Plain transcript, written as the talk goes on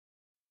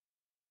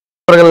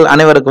அவர்கள்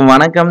அனைவருக்கும்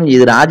வணக்கம்.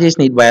 இது Rajesh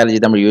NEET biology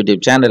Tamil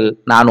YouTube channel.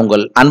 நான்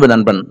உங்கள் அன்பு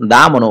நண்பன்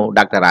தாமனு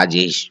டாக்டர்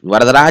ராஜேஷ்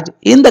வரதராஜ்.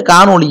 இந்த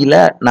காணொளியில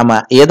நம்ம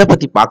எதை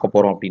பத்தி பார்க்க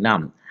போறோம் அப்படின்னா,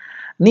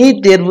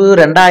 நீட் தேர்வு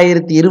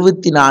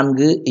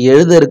 2024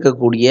 எழுத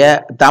இருக்கக்கூடிய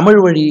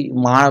தமிழ் வழி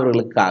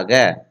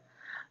மாணவர்களுக்காக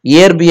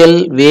இயற்பியல்,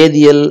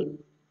 வேதியியல்,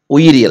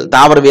 உயிரியல்,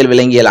 தாவரவியல்,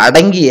 விலங்கியல்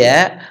அடங்கிய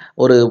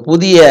ஒரு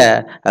புதிய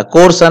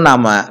கோர்ஸை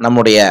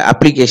நம்முடைய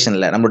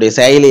அப்ளிகேஷனில், நம்முடைய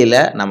செயலியில்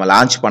நம்ம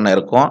லான்ச் பண்ண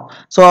இருக்கோம்.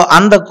 ஸோ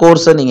அந்த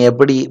கோர்ஸை நீங்கள்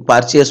எப்படி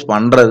பர்ச்சேஸ்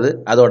பண்ணுறது,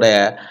 அதோட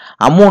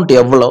அமௌண்ட்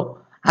எவ்வளோ,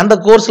 அந்த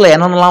கோர்ஸில்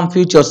என்னென்னலாம்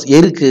ஃபியூச்சர்ஸ்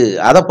இருக்குது,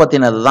 அதை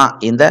பற்றினது தான்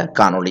இந்த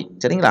காணொளி.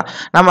 சரிங்களா?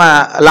 நம்ம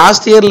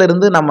லாஸ்ட்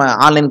இயர்லேருந்து நம்ம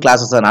ஆன்லைன்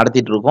கிளாஸஸை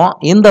நடத்திட்டு இருக்கோம்.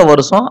 இந்த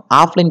வருஷம்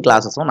ஆஃப்லைன்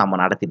கிளாஸஸும் நம்ம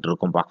நடத்திட்டு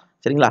இருக்கோம்ப்பா.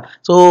 சரிங்களா?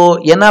 ஸோ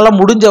என்னால்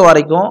முடிஞ்ச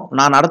வரைக்கும்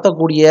நான்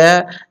நடத்தக்கூடிய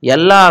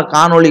எல்லா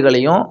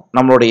காணொளிகளையும்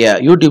நம்மளுடைய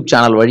யூடியூப்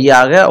சேனல்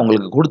வழியாக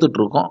உங்களுக்கு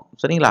கொடுத்துட்ருக்கோம்.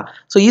 சரிங்களா?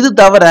 ஸோ இது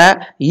தவிர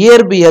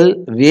இயற்பியல்,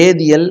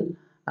 வேதியியல்,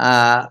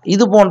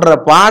 இது போன்ற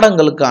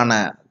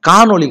பாடங்களுக்கான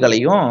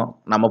காணொளிகளையும்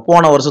நம்ம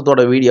போன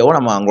வருஷத்தோட வீடியோவை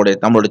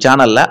நம்மளுடைய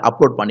சேனலில்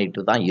அப்லோட்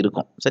பண்ணிட்டு தான்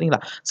இருக்கோம். சரிங்களா?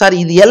 சார்,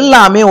 இது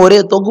எல்லாமே ஒரே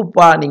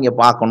தொகுப்பாக நீங்கள்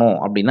பார்க்கணும்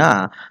அப்படின்னா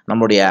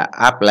நம்மளுடைய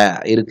ஆப்பில்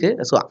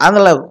இருக்குது. ஸோ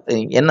அதில்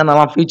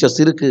என்னென்னலாம் ஃபீச்சர்ஸ்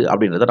இருக்குது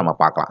அப்படின்றத நம்ம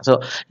பார்க்கலாம். ஸோ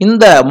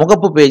இந்த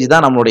முகப்பு பேஜ்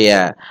தான் நம்மளுடைய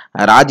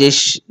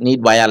Rajesh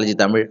NEET biology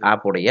Tamil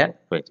ஆப்புடைய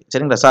page.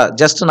 சரிங்களா சார்?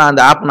 ஜஸ்ட்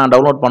இந்த ஆப்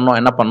டவுன்லோட்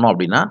என்ன பண்ணோம்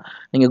அப்படின்னா,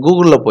 நீங்கள்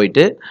கூகுளில்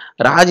போயிட்டு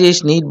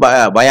Rajesh NEET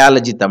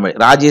biology Tamil,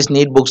 Rajesh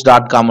NEET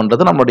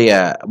books.comன்றது நம்மளுடைய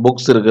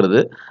புக்ஸ்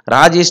இருக்கிறது.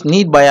 ராஜேஷ்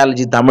நீட்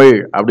பயாலஜி தமிழ்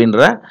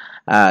அப்படின்ற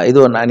இது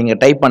நீங்கள்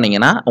டைப்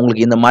பண்ணிங்கன்னா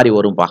உங்களுக்கு இந்த மாதிரி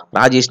வரும்பா.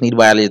 ராஜேஷ் நீட்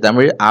பயாலஜி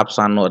தமிழ்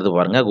ஆப்ஸான்னு வருது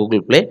பாருங்கள்,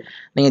 கூகுள் ப்ளே.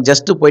 நீங்கள்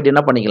ஜஸ்ட்டு போயிட்டு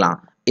என்ன பண்ணிக்கலாம்,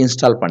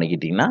 இன்ஸ்டால்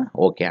பண்ணிக்கிட்டிங்கன்னா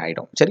ஓகே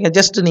ஆகிடும். சரிங்க?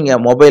 ஜஸ்ட் நீங்கள்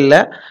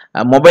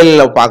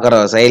மொபைலில் பார்க்குற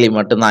செயலி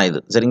மட்டும்தான் இது.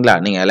 சரிங்களா?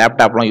 நீங்கள்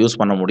லேப்டாப்லாம் யூஸ்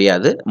பண்ண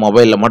முடியாது,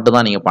 மொபைலில்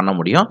மட்டும்தான் நீங்கள் பண்ண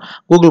முடியும்.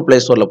 கூகுள் ப்ளே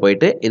ஸ்டோரில்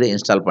போயிட்டு இதை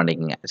இன்ஸ்டால்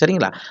பண்ணிக்கோங்க.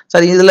 சரிங்களா?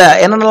 சரி, இதில்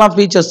என்னென்னலாம்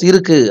ஃபீச்சர்ஸ்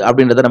இருக்குது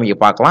அப்படின்றத நம்ம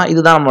பார்க்கலாம்.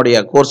 இதுதான்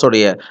நம்மளுடைய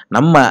கோர்ஸோடைய,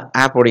 நம்ம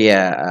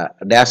ஆப்புடைய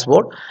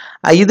டேஷ்போர்ட்.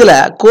 இதில்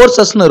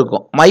கோர்சஸ்ன்னு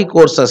இருக்கும், மை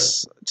கோர்சஸ்.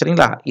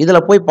 சரிங்களா?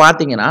 இதில் போய்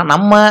பார்த்தீங்கன்னா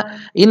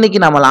இன்னைக்கு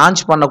நம்ம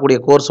லான்ச் பண்ணக்கூடிய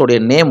கோர்ஸோடைய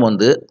நேம்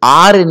வந்து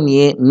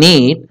RNA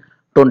NEET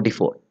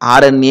 24,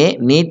 RNA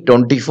NEET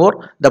 24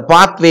 the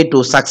pathway to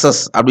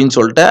success அப்படின்னு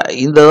சொல்லிட்டு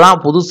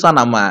இதுதான் புதுசாக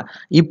நம்ம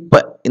இப்போ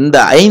இந்த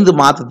 5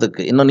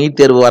 மாதத்துக்கு, இன்னும் நீட்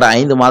தேர்வு வர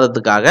 5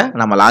 மாதத்துக்காக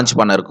நம்ம லான்ச்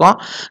பண்ண இருக்கோம்.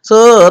 ஸோ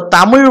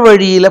தமிழ்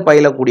வழியில்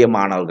பயிலக்கூடிய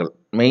மாணவர்கள்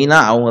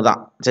மெயினாக அவங்க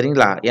தான்.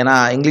 சரிங்களா? ஏன்னா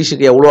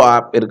இங்கிலீஷுக்கு எவ்வளோ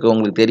ஆப் இருக்குது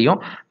உங்களுக்கு தெரியும்.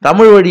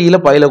 தமிழ்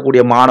வழியில்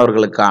பயிலக்கூடிய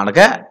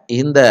மாணவர்களுக்கான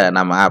இந்த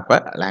நம்ம ஆப்பை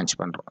லான்ச்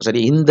பண்ணுறோம்.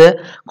 சரி, இந்த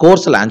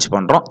கோர்ஸ் லான்ச்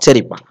பண்ணுறோம்.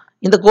 சரிப்பா,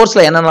 இந்த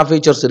கோர்ஸில் என்னென்ன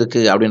ஃபீச்சர்ஸ்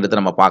இருக்குது அப்படின்றத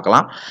நம்ம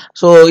பார்க்கலாம்.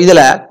 ஸோ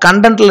இதில்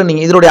கண்டென்ட்டில்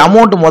நீங்கள் இதோடைய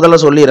அமௌண்ட் முதல்ல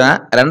சொல்லிடுறேன்.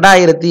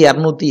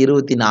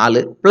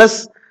 2224 ப்ளஸ்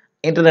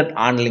இன்டர்நெட்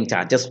ஆன்லைன்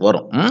சார்ஜஸ்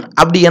வரும்.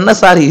 அப்படி என்ன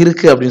சார்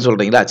இருக்குது அப்படின்னு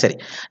சொல்கிறீங்களா? சரி,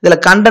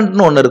 இதில்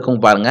கண்டென்ட்னு ஒன்று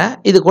இருக்கும் பாருங்கள்.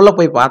 இதுக்குள்ளே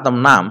போய்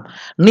பார்த்தோம்னா,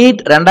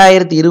 NEET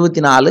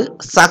 2024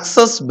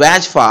 success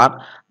batch for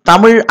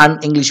Tamil and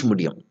English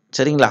medium.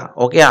 சரிங்களா?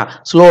 ஓகே,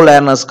 ஸ்லோ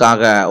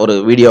லேர்னர்ஸ்க்காக ஒரு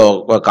வீடியோ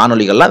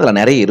காணொலிகள்லாம் அதில்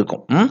நிறைய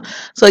இருக்கும்.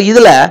 ஸோ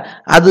இதில்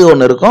அது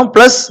ஒன்று இருக்கும்.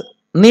 Plus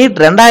NEET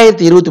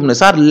 2023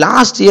 sir,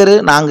 last year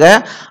நாங்கள்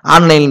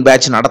ஆன்லைன்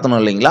பேட்ச் நடத்தணும்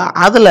இல்லைங்களா?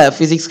 அதில்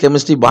ஃபிசிக்ஸ்,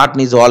 கெமிஸ்ட்ரி,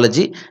 பாட்னி,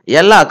 ஜுவாலஜி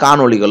எல்லா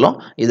காணொலிகளும்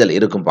இதில்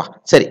இருக்கும்பா.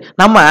 சரி,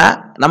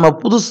 நம்ம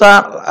புதுசாக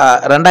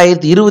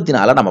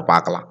 2024 நம்ம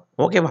பார்க்கலாம்.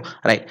 ஓகேவா?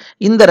 ரைட்.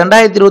 இந்த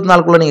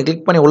 2024 நீங்கள்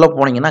கிளிக் பண்ணி உள்ளே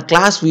போனீங்கன்னா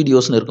கிளாஸ்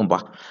வீடியோஸ்னு இருக்கும்பா.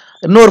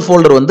 இன்னொரு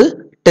ஃபோல்டர் வந்து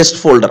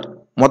டெஸ்ட் ஃபோல்டர்.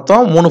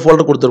 மொத்தம் 3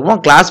 ஃபோல்டர் கொடுத்துருப்போம்.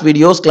 கிளாஸ்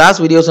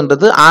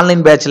வீடியோஸ்ன்றது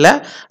ஆன்லைன் பேட்சில்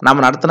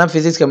நம்ம நடத்தின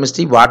ஃபிசிக்ஸ்,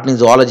 கெமிஸ்ட்ரி, பாட்னி,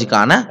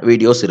 ஜுவாலஜிக்கான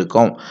வீடியோஸ்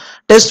இருக்கும்.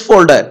 டெஸ்ட்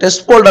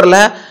ஃபோல்டரில்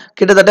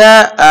கிட்டத்தட்ட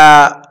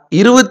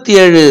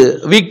 27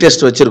 வீக்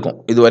டெஸ்ட் வச்சுருக்கோம்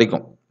இது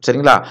வரைக்கும்.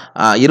 சரிங்களா?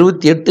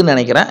 28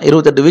 நினைக்கிறேன்,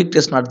 28 வீக்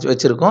டெஸ்ட்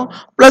வச்சுருக்கோம்.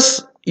 ப்ளஸ்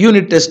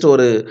யூனிட் டெஸ்ட்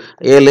ஒரு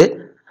 7,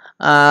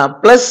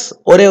 ப்ளஸ்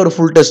ஒரே ஒரு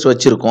ஃபுல் டெஸ்ட்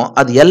வச்சுருக்கோம்.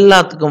 அது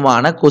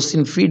எல்லாத்துக்குமான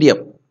கொஸ்டின்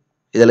பிடிஎஃப்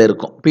இதில்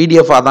இருக்கும்.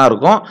 பிடிஎஃபாக தான்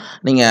இருக்கும்.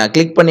 நீங்கள்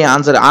கிளிக் பண்ணி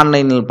ஆன்சர்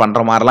ஆன்லைனில்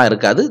பண்ணுற மாதிரிலாம்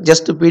இருக்காது.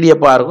 ஜஸ்ட்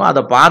பிடிஎஃபாக இருக்கும்.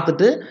 அதை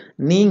பார்த்துட்டு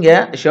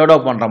நீங்கள் ஷேடோ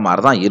பண்ணுற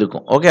மாதிரி தான்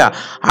இருக்கும். ஓகே.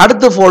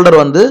 அடுத்த ஃபோல்டர்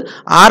வந்து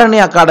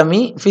RNA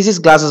academy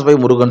physics classes by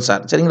Murugan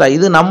sir. சரிங்களா?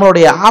 இது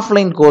நம்மளுடைய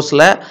ஆஃப்லைன்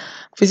கோர்ஸில்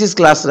ஃபிசிக்ஸ்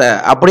கிளாஸில்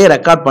அப்படியே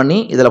ரெக்கார்ட் பண்ணி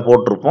இதில்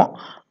போட்டிருப்போம்.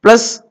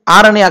 Plus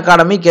RNA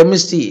academy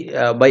chemistry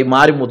by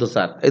Marimuthu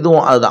sir,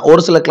 இதுவும் அதுதான்.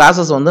 ஒரு சில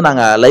கிளாஸஸ் வந்து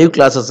நாங்கள் லைவ்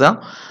கிளாஸஸும்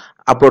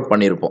அப்லோட்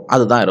பண்ணியிருப்போம்.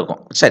 அதுதான் இருக்கும்.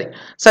 சரி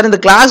சார், இந்த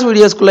கிளாஸ்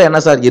வீடியோஸ்குள்ளே என்ன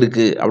சார்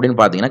இருக்குது அப்படின்னு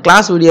பார்த்தீங்கன்னா,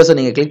 கிளாஸ் வீடியோஸை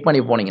நீங்கள் கிளிக்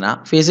பண்ணி போனீங்கன்னா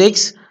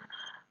physics,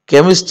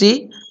 chemistry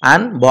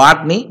and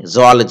botany,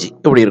 zoology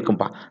இப்படி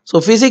இருக்கும்பா.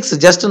 ஸோ ஃபிசிக்ஸ்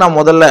ஜஸ்ட் நான்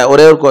முதல்ல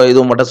ஒரே ஒரு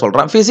இது மட்டும்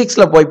சொல்கிறேன்.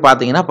 ஃபிசிக்ஸில் போய்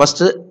பார்த்தீங்கன்னா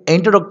ஃபஸ்ட்டு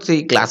இன்ட்ரோடக்டரி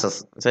கிளாஸஸ்.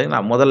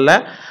 சரிங்களா?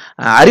 முதல்ல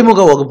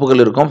அறிமுக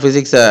வகுப்புகள் இருக்கும்.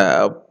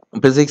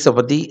 ஃபிசிக்ஸை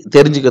பற்றி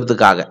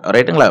தெரிஞ்சுக்கிறதுக்காக,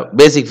 ரைட்டுங்களா?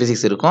 பேசிக்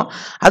ஃபிசிக்ஸ் இருக்கும்.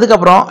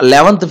 அதுக்கப்புறம்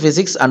 11th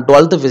physics and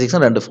 12th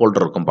ஃபிசிக்ஸ்னு 2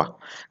 folder இருக்கும்பா.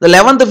 இந்த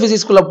 11th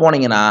ஃபிசிக்ஸ்குள்ளே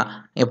போனீங்கன்னா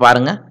இங்கே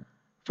பாருங்கள்,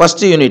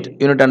 ஃபஸ்ட்டு யூனிட்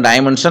அண்ட்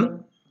டைமென்ஷன்.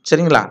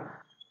 சரிங்களா?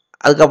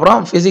 அதுக்கப்புறம்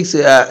ஃபிசிக்ஸ்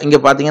இங்கே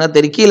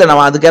பார்த்தீங்கன்னா கீழே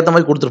நம்ம அதுக்கேற்ற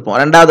மாதிரி கொடுத்துருப்போம்.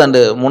 2வது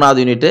அண்டு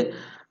 3வது unit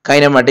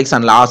kinematics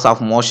and loss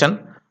of motion.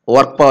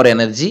 Work power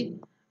energy,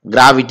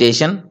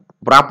 gravitation,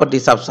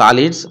 properties of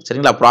solids,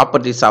 சரிங்களா,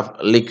 ப்ராப்பர்ட்டிஸ் ஆஃப்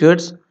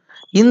லிக்விட்ஸ்,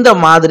 இந்த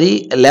மாதிரி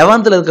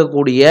 11th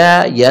இருக்கக்கூடிய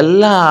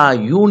எல்லா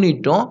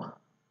யூனிட்டும்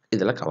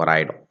இதில் கவர்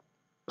ஆகிடும்.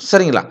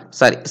 சரிங்களா?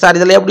 சரி சார்,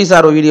 இதில் எப்படி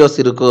சார் வீடியோஸ்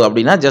இருக்குது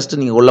அப்படின்னா, ஜஸ்ட்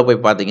நீங்கள் உள்ளே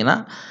போய் பார்த்தீங்கன்னா,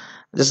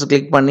 ஜஸ்ட்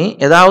கிளிக் பண்ணி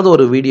ஏதாவது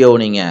ஒரு வீடியோவை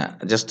நீங்கள்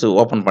ஜஸ்ட்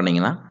ஓப்பன்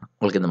பண்ணிங்கன்னா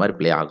உங்களுக்கு இந்த மாதிரி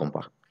ப்ளே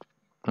ஆகும்ப்பா.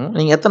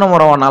 நீங்கள் எத்தனை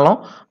முறை வேணாலும்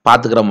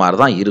பார்த்துக்கிற மாதிரி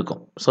தான்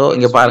இருக்கும். ஸோ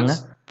இங்கே பாருங்கள்.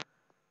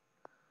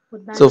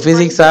 So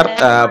physics sir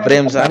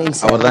frame sir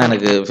அவர் தான்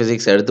எனக்கு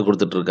ஃபிசிக்ஸ் எடுத்து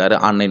கொடுத்துட்ருக்காரு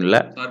ஆன்லைனில்.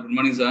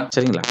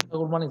 சரிங்களா?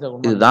 Good morning sir.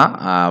 இதுதான்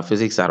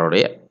ஃபிசிக்ஸ்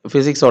சாரோடைய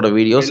ஃபிசிக்ஸோட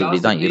வீடியோஸ்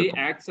இப்படி தான் இருக்கும்.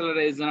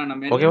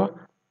 ஓகேவா?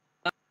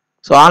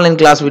 ஸோ ஆன்லைன்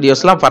கிளாஸ்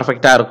வீடியோஸ்லாம்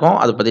பர்ஃபெக்டாக இருக்கும்,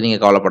 அதை பற்றி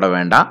நீங்கள் கவலைப்பட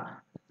வேண்டாம்.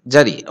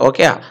 சரி,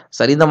 ஓகே.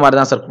 சரி, இந்த மாதிரி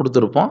தான் சார்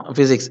கொடுத்துருப்போம்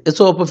ஃபிசிக்ஸ்.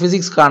 ஸோ இப்போ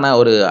ஃபிசிக்ஸ்க்கான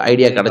ஒரு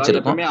ஐடியா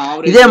கிடச்சிருக்கும்.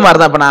 இதே மாதிரி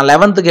தான் இப்போ நான்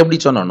 11th எப்படி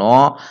சொன்னனோ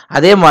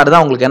அதே மாதிரி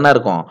தான் உங்களுக்கு என்ன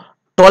இருக்கும்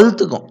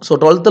 12th. ஸோ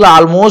 12th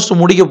ஆல்மோஸ்ட்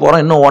முடிக்க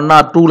போகிறோம். இன்னும் 1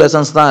 or 2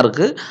 லெசன்ஸ் தான்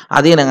இருக்குது.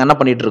 அதையும் நாங்கள் என்ன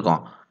பண்ணிகிட்டு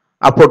இருக்கோம்,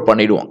 அப்லோட்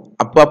பண்ணிவிடுவோம்.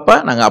 அப்பப்போ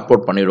நாங்கள்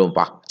அப்லோட்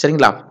பண்ணிவிடுவோம்ப்பா.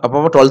 சரிங்களா?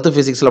 அப்பப்போ 12th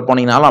ஃபிசிக்ஸில்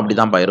போனீங்கனாலும் அப்படி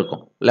தான்ப்பா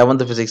இருக்கும்.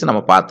 11th ஃபிசிக்ஸ்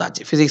நம்ம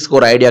பார்த்தாச்சு. ஃபிசிக்ஸ்க்கு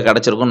ஒரு ஐடியா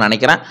கிடச்சிருக்கும்னு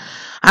நினைக்கிறேன்.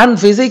 அண்ட்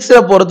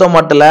ஃபிசிக்ஸில் பொறுத்த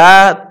மட்டும்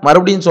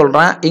மறுபடியும்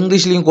சொல்கிறேன்,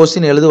 இங்கிலீஷ்லேயும்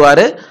கொஸ்டின்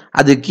எழுதுவார்,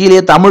 அது கீழே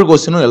தமிழ்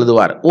கொஸ்டினும்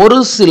எழுதுவார். ஒரு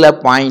சில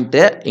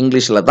பாயிண்ட்டு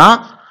இங்கிலீஷில் தான்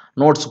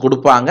நோட்ஸ்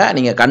கொடுப்பாங்க.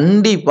 நீங்கள்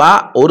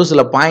கண்டிப்பாக ஒரு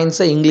சில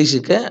பாயிண்ட்ஸை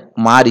இங்கிலீஷுக்கு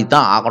மாறி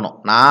தான் ஆகணும்.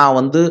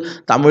 நான்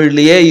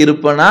தமிழ்லேயே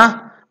இருப்பேன்னா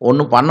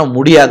ஒன்றும் பண்ண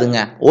முடியாதுங்க.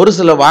 ஒரு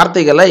சில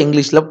வார்த்தைகளை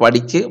இங்கிலீஷில்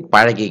படித்து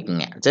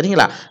பழகிக்குங்க.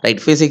 சரிங்களா?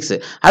 Right, physics.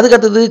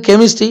 அதுக்கடுத்தது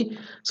கெமிஸ்ட்ரி.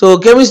 ஸோ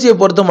கெமிஸ்ட்ரியை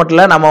பொறுத்த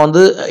மட்டும் நம்ம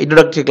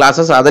இன்ட்ரோடக்டரி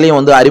கிளாஸஸ்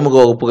அதுலேயும் அறிமுக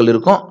வகுப்புகள்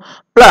இருக்கும்.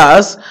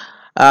 ப்ளஸ்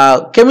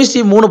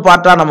கெமிஸ்ட்ரி 3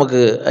 பார்ட்டாக நமக்கு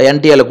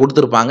என்டிஏல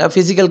கொடுத்துருப்பாங்க.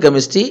 Physical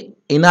chemistry,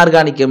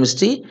 inorganic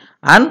chemistry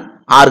and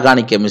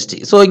organic chemistry.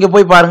 So இங்கே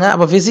போய் பாருங்கள்.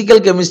 அப்போ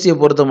ஃபிசிக்கல் கெமிஸ்ட்ரியை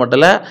பொறுத்த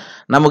மட்டும்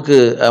நமக்கு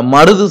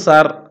Marudhu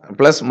sir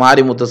plus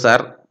Marimuthu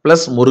sir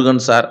plus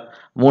Murugan sir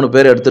 3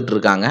 பேர் எடுத்துகிட்டு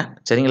இருக்காங்க.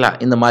 சரிங்களா?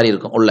 இந்த மாதிரி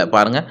இருக்கும். உள்ள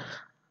பாருங்கள்,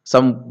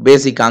 some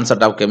basic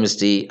concept of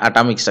chemistry,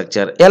 atomic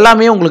structure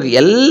எல்லாமே உங்களுக்கு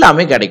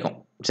எல்லாமே கிடைக்கும்.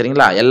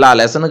 சரிங்களா? எல்லா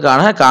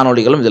லெசனுக்கான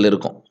காணொளிகளும் இதில்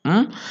இருக்கும்.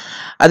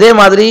 அதே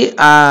மாதிரி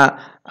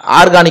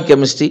ஆர்கானிக்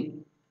கெமிஸ்ட்ரி.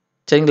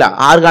 சரிங்களா?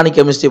 ஆர்கானிக்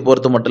கெமிஸ்ட்ரியை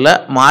பொறுத்த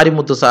மட்டும்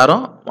மாரிமுத்து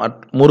சாரும்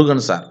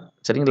முருகன் சார்,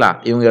 சரிங்களா,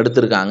 இவங்க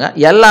எடுத்திருக்காங்க.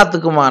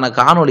 எல்லாத்துக்குமான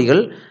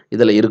காணொளிகள்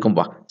இதில்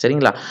இருக்கும்பா.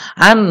 சரிங்களா?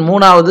 அண்ட்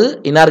 3வது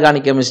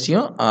இன்ஆர்கானிக்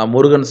கெமிஸ்ட்ரியும்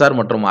முருகன் சார்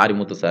மற்றும்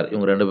மாரிமுத்து சார்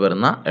இவங்க 2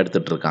 பேரும் தான்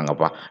எடுத்துகிட்டு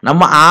இருக்காங்கப்பா.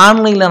 நம்ம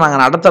ஆன்லைனில்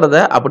நாங்கள் நடத்துகிறத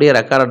அப்படியே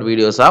ரெக்கார்டட்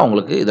வீடியோஸாக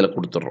உங்களுக்கு இதில்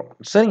கொடுத்துட்றோம்.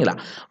 சரிங்களா?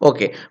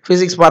 ஓகே,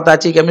 ஃபிசிக்ஸ்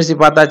பார்த்தாச்சு, கெமிஸ்ட்ரி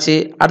பார்த்தாச்சு.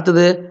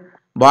 அடுத்தது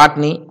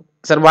பாட்னி.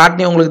 சார்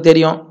பாட்னி உங்களுக்கு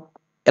தெரியும்,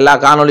 எல்லா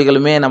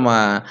காணொளிகளுமே நம்ம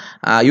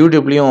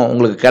யூடியூப்லேயும்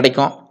உங்களுக்கு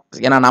கிடைக்கும்.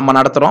 ஏன்னா நம்ம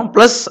நடத்துகிறோம்.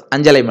 ப்ளஸ்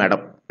அஞ்சலை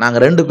மேடம்,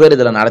 நாங்கள் 2 பேர்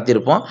இதில்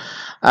நடத்தியிருப்போம்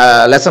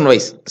லெசன்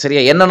வைஸ்.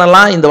 சரியா?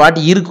 என்னென்னலாம் இந்த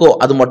வாட்டி இருக்கோ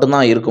அது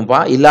மட்டும்தான் இருக்கும்பா.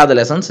 இல்லாத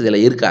லெசன்ஸ் இதில்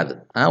இருக்காது,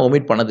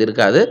 ஒமிட் பண்ணது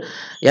இருக்காது.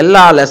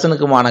 எல்லா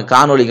லெசனுக்குமான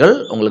காணொளிகள்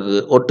உங்களுக்கு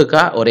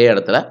ஒட்டுக்கா ஒரே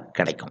இடத்துல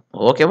கிடைக்கும்.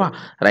 ஓகேவா?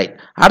 ரைட்.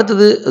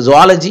 அடுத்தது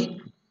ஜுவாலஜி.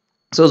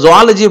 ஸோ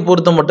ஜுவாலஜியை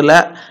பொறுத்த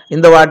மட்டும்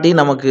இந்த வாட்டி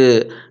நமக்கு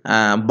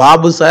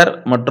பாபு சார்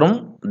மற்றும்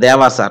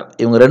தேவா சார்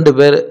இவங்க 2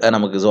 பேர்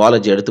நமக்கு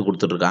ஜுவாலஜி எடுத்து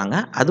கொடுத்துட்ருக்காங்க.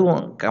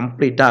 அதுவும்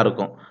கம்ப்ளீட்டாக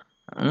இருக்கும்.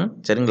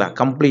 சரிங்களா?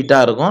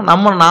 கம்ப்ளீட்டாக இருக்கும்.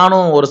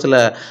 நானும் ஒரு சில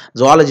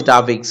ஜுவாலஜி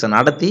டாபிக்ஸை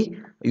நடத்தி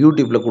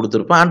யூடியூப்பில்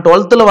கொடுத்துருப்பேன். அண்ட்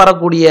 12th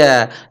வரக்கூடிய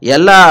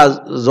எல்லா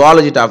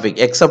zoology topic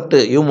accept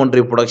human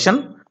reproduction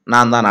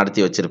நான் தான்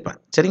நடத்தி வச்சுருப்பேன்.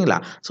 சரிங்களா?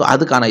 ஸோ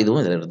அதுக்கான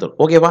இதுவும் இதில் எடுத்துரும்.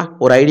 ஓகேவா?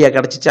 ஒரு ஐடியா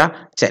கிடச்சிச்சா?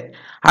 சரி.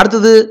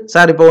 அடுத்தது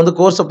சார் இப்போ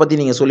கோர்ஸை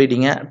பற்றி நீங்கள்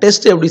சொல்லிட்டீங்க,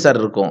 டெஸ்ட் எப்படி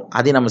சார் இருக்கும்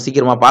அதையும் நம்ம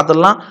சீக்கிரமாக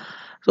பார்த்துடலாம்.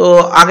 ஸோ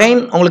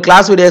அகைன் உங்களுக்கு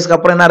கிளாஸ் வீடியோஸ்க்கு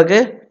அப்புறம் என்ன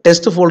இருக்குது,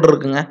 டெஸ்ட் ஃபோல்டர்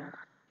இருக்குங்க.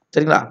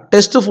 சரிங்களா?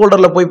 டெஸ்ட்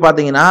ஃபோல்டரில் போய்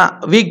பார்த்தீங்கன்னா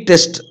வீக்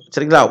டெஸ்ட்.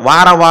 சரிங்களா?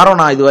 வாரம்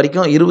நான் இது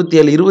வரைக்கும்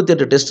 27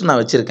 28 டெஸ்ட் நான்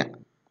வச்சுருக்கேன்.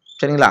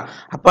 சரிங்களா?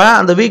 அப்போ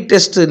அந்த வீக்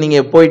டெஸ்ட்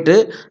நீங்கள் போயிட்டு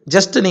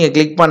ஜஸ்ட் நீங்கள்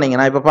கிளிக்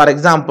பண்ணிங்கன்னா, இப்போ ஃபார்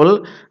எக்ஸாம்பிள்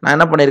நான்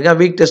என்ன பண்ணியிருக்கேன்,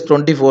 வீக் டெஸ்ட்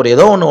 24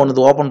 ஏதோ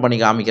ஒன்று ஓப்பன் பண்ணி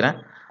காமிக்கிறேன்.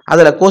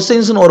 அதில்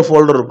கொஸ்டின்ஸ்னு ஒரு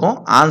ஃபோல்டர் இருக்கும்,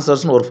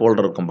 ஆன்சர்ஸ்னு ஒரு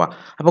ஃபோல்டர் இருக்கும்பா.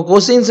 அப்போ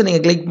கொஸ்டின்ஸ்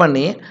நீங்கள் கிளிக்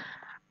பண்ணி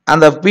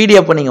அந்த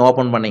பிடிஎஃப்பை நீங்கள்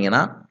ஓப்பன்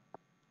பண்ணிங்கன்னா,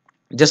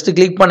 ஜஸ்ட்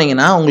கிளிக்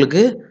பண்ணிங்கன்னா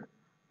உங்களுக்கு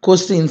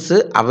கொஸ்டின்ஸு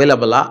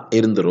அவைலபிளாக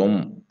இருந்துடும்.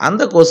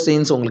 அந்த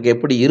கொஸ்டின்ஸ் உங்களுக்கு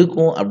எப்படி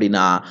இருக்கும்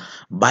அப்படின்னா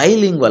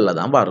பைலிங்குவலில்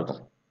தான்ப்பா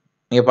இருக்கும்.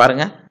 நீங்கள்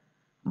பாருங்கள்,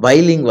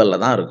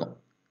 பைலிங்குவலில் தான் இருக்கும்.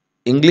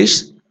 இங்கிலீஷ்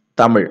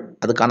தமிழ்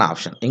அதுக்கான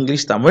ஆப்ஷன்,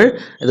 இங்கிலீஷ் தமிழ்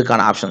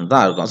இதுக்கான ஆப்ஷன்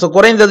தான் இருக்கும். ஸோ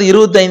குறைந்தது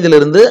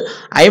 25லிருந்து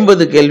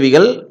 50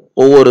 கேள்விகள்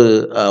ஒவ்வொரு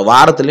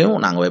வாரத்துலேயும்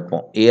நாங்கள்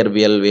வைப்போம்.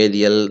 இயற்பியல்,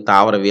 வேதியியல்,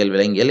 தாவரவியல்,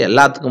 விலங்கியல்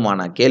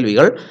எல்லாத்துக்குமான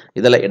கேள்விகள்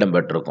இதில்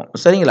இடம்பெற்றிருக்கும்.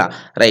 சரிங்களா?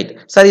 ரைட்.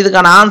 சார்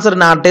இதுக்கான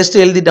ஆன்சர் நான்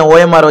டெஸ்ட் எழுதிட்டேன்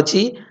ஓஎம்ஆர்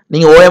வச்சு,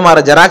 நீங்கள்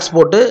ஓஎம்ஆரை ஜெராக்ஸ்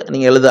போட்டு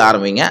நீங்கள் எழுத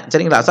ஆரம்பிங்க.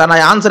 சரிங்களா? சார்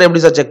நான் ஆன்சர்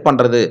எப்படி சார் செக்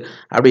பண்ணுறது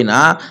அப்படின்னா,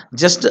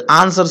 ஜஸ்ட்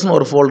ஆன்சர்ஸ்னு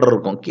ஒரு ஃபோல்டர்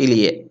இருக்கும்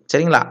கீழேயே.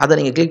 சரிங்களா? அதை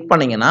நீங்கள் கிளிக்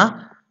பண்ணிங்கன்னா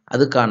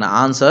அதுக்கான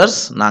ஆன்சர்ஸ்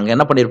நாங்கள்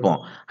என்ன பண்ணியிருப்போம்,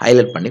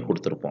 ஹைலைட் பண்ணி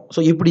கொடுத்துருப்போம். ஸோ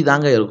இப்படி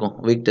தாங்க இருக்கும்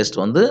வீக் டெஸ்ட்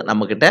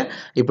நம்மக்கிட்ட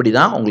இப்படி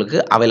தான் உங்களுக்கு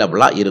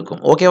அவைலபிளாக இருக்கும்.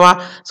 ஓகேவா?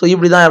 ஸோ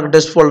இப்படி தான்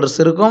டெஸ்ட் ஃபோல்டர்ஸ்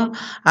இருக்கும்.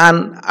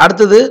 அண்ட்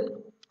அடுத்தது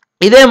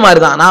இதே மாரி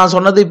தான். நான்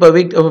சொன்னது இப்ப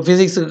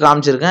பிசிக்ஸ்க்கு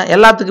காமிச்சிருக்கேன்.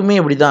 எல்லாத்துக்குமே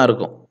இப்படி தான்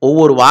இருக்கும்.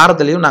 ஒவ்வொரு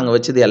வாரத்திலயும் நாங்க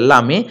வச்சது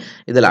எல்லாமே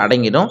இதுல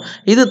அடங்கிடும்.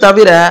 இது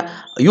தவிர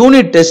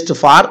யூனிட் டெஸ்ட்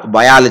ஃபார்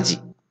பயாலஜி.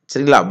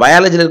 சரிங்களா?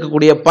 பயாலஜில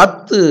இருக்கக்கூடிய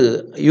 10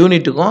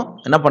 யூனிட்டுக்கும்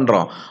என்ன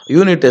பண்றோம்?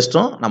 யூனிட்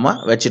டெஸ்ட்டும் நம்ம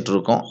வச்சுட்டு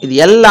இருக்கோம். இது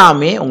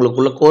எல்லாமே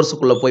உங்களுக்குள்ள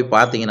கோர்ஸுக்குள்ள போய்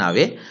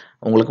பார்த்தீங்கன்னாவே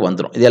உங்களுக்கு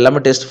வந்துரும். இது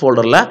எல்லாமே டெஸ்ட்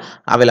ஃபோல்டர்ல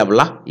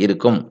அவைலபிளா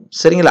இருக்கும்.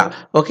 சரிங்களா?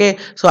 ஓகே.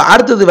 ஸோ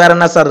அடுத்தது வேற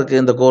என்ன சார்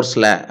இருக்கு இந்த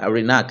கோர்ஸ்ல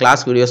அப்படின்னா,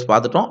 கிளாஸ் வீடியோஸ்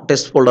பார்த்துட்டோம்.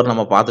 டெஸ்ட் ஃபோல்டர்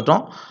நம்ம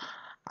பார்த்துட்டோம்.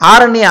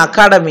 RNA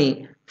academy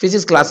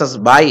physics classes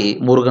by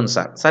Murugan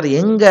sir. Sir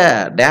எங்க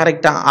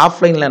டைரக்டா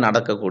ஆஃப்லைன்ல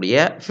நடக்கக்கூடிய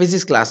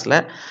பிசிக்ஸ் கிளாஸ்ல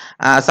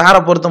சாரை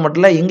பொறுத்த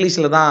மட்டும்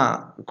இங்கிலீஷ்ல தான்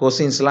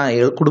கொஸ்டின்ஸ்லாம்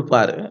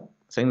கொடுப்பாரு.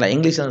 சரிங்களா?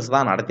 இங்கிலீஷ்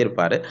தான்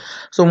நடத்தியிருப்பாரு.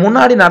 ஸோ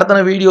முன்னாடி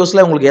நடத்தின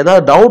வீடியோஸ்ல உங்களுக்கு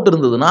ஏதாவது டவுட்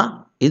இருந்ததுன்னா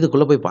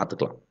இதுக்குள்ள போய்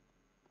பார்த்துக்கலாம்.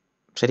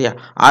 சரியா?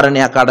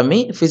 RNA academy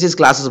physics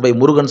classes by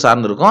Murugan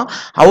சார்னு இருக்கும்.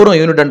 அவரும்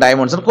யூனிட் அண்ட்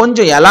டைமென்ஷன்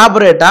கொஞ்சம்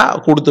எலாபரேட்டா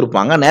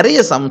கொடுத்துருப்பாங்க. நிறைய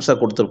சம்ஸை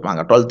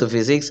கொடுத்துருப்பாங்க. 12th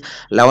பிசிக்ஸ்,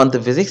 11th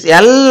பிசிக்ஸ்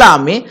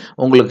எல்லாமே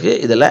உங்களுக்கு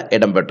இதில்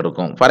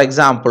இடம்பெற்றிருக்கும். ஃபார்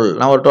எக்ஸாம்பிள்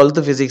நான் ஒரு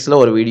 12th பிசிக்ஸில்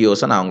ஒரு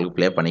வீடியோஸை நான் உங்களுக்கு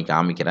ப்ளே பண்ணி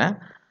காமிக்கிறேன்.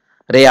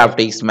 ரே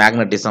ஆப்டிக்ஸ்,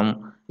 மேக்னட்டிசம்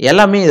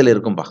எல்லாமே இதில்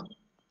இருக்கும்பா.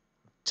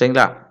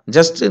 சரிங்களா?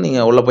 ஜஸ்ட்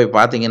நீங்கள் உள்ளே போய்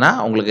பார்த்தீங்கன்னா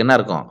உங்களுக்கு என்ன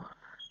இருக்கும்?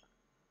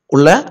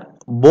 உள்ள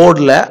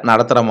போர்டில்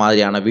நடத்துகிற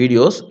மாதிரியான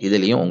வீடியோஸ்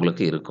இதுலேயும்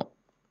உங்களுக்கு இருக்கும்.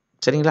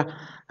 சரிங்களா?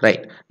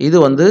 ரைட். இது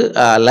வந்து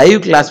லைவ்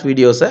கிளாஸ்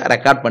வீடியோஸை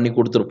ரெக்கார்ட் பண்ணி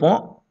கொடுத்துருப்போம்.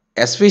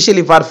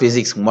 எஸ்பெஷலி ஃபார்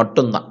ஃபிசிக்ஸ்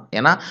மட்டும்தான்.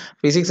 ஏன்னா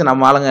ஃபிசிக்ஸ்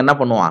நம்ம ஆளுங்க என்ன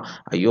பண்ணுவான்,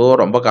 ஐயோ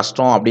ரொம்ப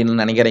கஷ்டம் அப்படின்னு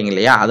நினைக்கிறீங்க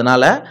இல்லையா?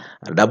 அதனால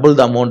double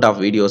the amount of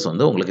videos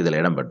வந்து உங்களுக்கு இதில்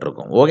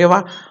இடம்பெற்றிருக்கும். ஓகேவா?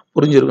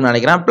 புரிஞ்சிருக்குன்னு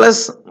நினைக்கிறேன்.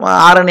 Plus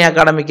RNA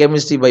academy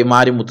chemistry by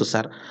Marimuthu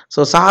sir.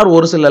 So sir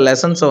ஒரு சில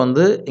லெசன்ஸை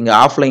வந்து இங்கே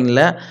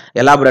ஆஃப்லைனில்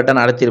எலாபரேட்டாக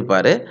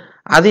நடத்தியிருப்பார்.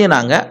 அதையும்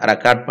நாங்கள்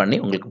ரெக்கார்ட் பண்ணி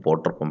உங்களுக்கு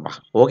போட்டிருப்போம்ப்பா.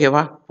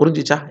 ஓகேவா?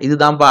 புரிஞ்சிச்சா?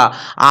 இதுதான்ப்பா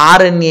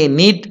RNA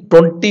NEET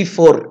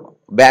 24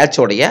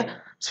 பேட்சோடைய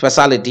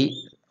ஸ்பெஷாலிட்டி.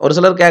 ஒரு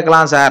சிலர்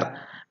கேட்கலாம், சார்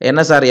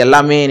என்ன சார்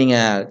எல்லாமே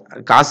நீங்கள்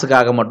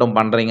காசுக்காக மட்டும்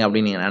பண்ணுறீங்க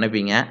அப்படின்னு நீங்கள்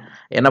நினைப்பீங்க.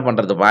 என்ன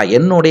பண்ணுறதுப்பா,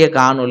 என்னுடைய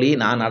காணொளி,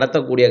 நான்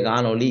நடத்தக்கூடிய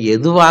காணொளி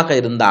எதுவாக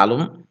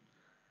இருந்தாலும்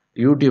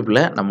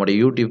யூடியூப்பில், நம்முடைய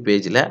யூடியூப்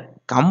பேஜில்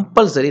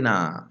கம்பல்சரி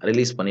நான்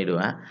ரிலீஸ்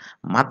பண்ணிவிடுவேன்.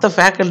 மற்ற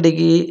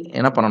ஃபேக்கல்ட்டிக்கு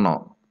என்ன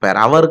பண்ணணும், பெர்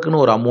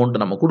ஹவருக்குன்னு ஒரு அமௌண்ட்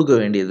நம்ம கொடுக்க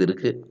வேண்டியது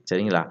இருக்குது.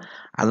 சரிங்களா?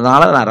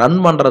 அதனால் நான் ரன்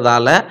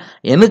பண்ணுறதால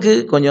எனக்கு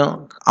கொஞ்சம்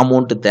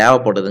அமௌண்ட்டு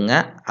தேவைப்படுதுங்க.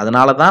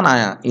 அதனால தான்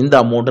நான் இந்த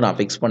அமௌண்ட்டு நான்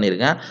ஃபிக்ஸ்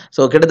பண்ணியிருக்கேன்.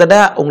 ஸோ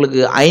கிட்டத்தட்ட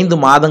உங்களுக்கு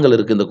 5 மாதங்கள்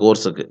இருக்குது இந்த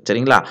கோர்ஸுக்கு.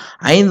 சரிங்களா?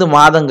 5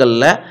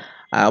 மாதங்களில்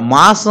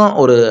மாதம்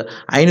ஒரு ரூ.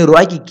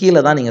 500 கீழே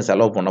தான் நீங்கள்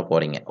செலவு பண்ண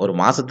போகிறீங்க. ஒரு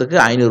மாதத்துக்கு ரூ.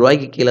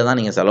 500 கீழே தான்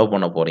நீங்கள் செலவு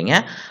பண்ண போகிறீங்க.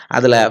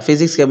 அதில்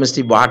ஃபிசிக்ஸ்,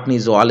 கெமிஸ்ட்ரி, பாட்னி,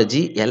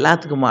 ஜுவாலஜி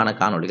எல்லாத்துக்குமான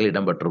காணொளிகள்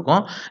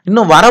இடம்பெற்றிருக்கும்.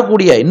 இன்னும்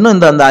வரக்கூடிய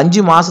இந்த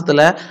 5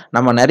 மாதத்தில்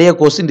நம்ம நிறைய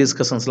கொஸ்டின்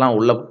டிஸ்கஷன்ஸ்லாம்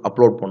உள்ளே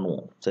அப்லோட்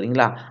பண்ணுவோம்.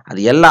 சரிங்களா? அது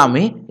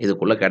எல்லாமே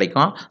இதுக்குள்ளே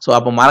கிடைக்கும். ஸோ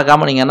அப்போ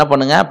மறக்காமல் நீங்கள் என்ன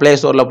பண்ணுங்கள், ப்ளே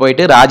ஸ்டோரில்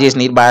போயிட்டு ராஜேஷ்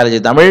நீட்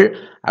பயாலஜி தமிழ்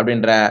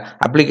அப்படின்ற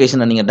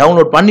அப்ளிகேஷனை நீங்கள்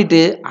டவுன்லோட்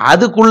பண்ணிவிட்டு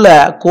அதுக்குள்ளே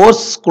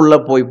கோர்ஸ்க்குள்ளே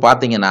போய்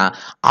பார்த்தீங்கன்னா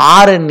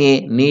RNA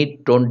NEET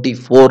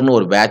 24ன்னு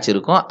ஒரு பேட்ச்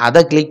இருக்கும்.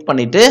 அதை கிளிக்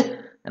பண்ணிவிட்டு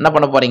என்ன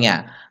பண்ண போகிறீங்க,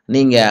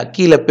 நீங்கள்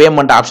கீழே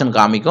பேமெண்ட் ஆப்ஷன்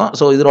காமிக்கும்.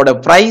 ஸோ இதனோட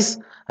price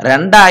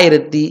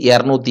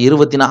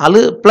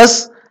 2224 plus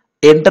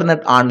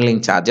internet online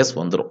charges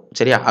வந்துடும்.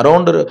 சரியா?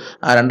 அரௌண்டு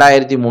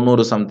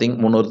 2300 சம்திங்,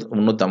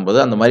 350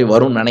 அந்த மாதிரி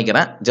வரும்னு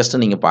நினைக்கிறேன். ஜஸ்ட்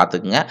நீங்கள்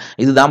பார்த்துக்குங்க.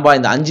 இதுதான்ப்பா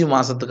இந்த 5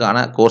 மாதத்துக்கான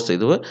கோர்ஸ்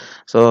இது.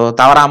 ஸோ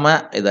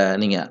தவறாமல் இதை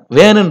நீங்கள்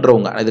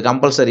வேணுன்றவங்க, இது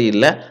கம்பல்சரி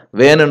இல்லை,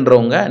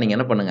 வேணுன்றவங்க நீங்கள்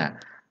என்ன பண்ணுங்கள்,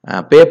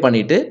 பே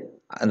பண்ணிவிட்டு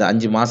அந்த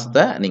 5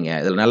 மாதத்தை நீங்கள்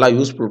இதில் நல்லா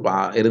யூஸ்ஃபுல்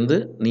இருந்து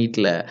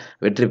நீட்டில்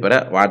வெற்றி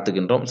பெற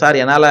வாழ்த்துக்கின்றோம்.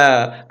 சார் என்னால்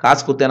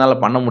காசு கொடுத்து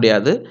என்னால் பண்ண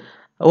முடியாது,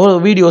 ஒரு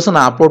வீடியோஸும்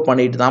நான் அப்லோட்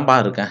பண்ணிட்டு தான்ப்பா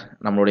இருக்கேன்.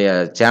 நம்மளுடைய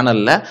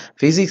சேனலில்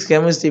ஃபிசிக்ஸ்,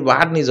 கெமிஸ்ட்ரி,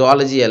 பாட்னி,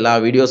 ஜுவாலஜி எல்லா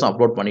வீடியோஸும்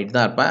அப்லோட் பண்ணிட்டு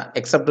தான் இருப்பேன்.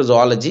 எக்ஸப்ட்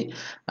ஜுவாலஜி,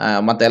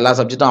 மற்ற எல்லா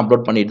சப்ஜெக்ட்டும்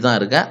அப்லோட் பண்ணிட்டு தான்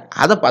இருக்கேன்.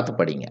 அதை பார்த்து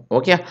படிங்க.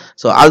 Okay?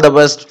 So all the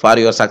best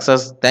for your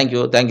success.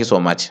 Thank you so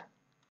much.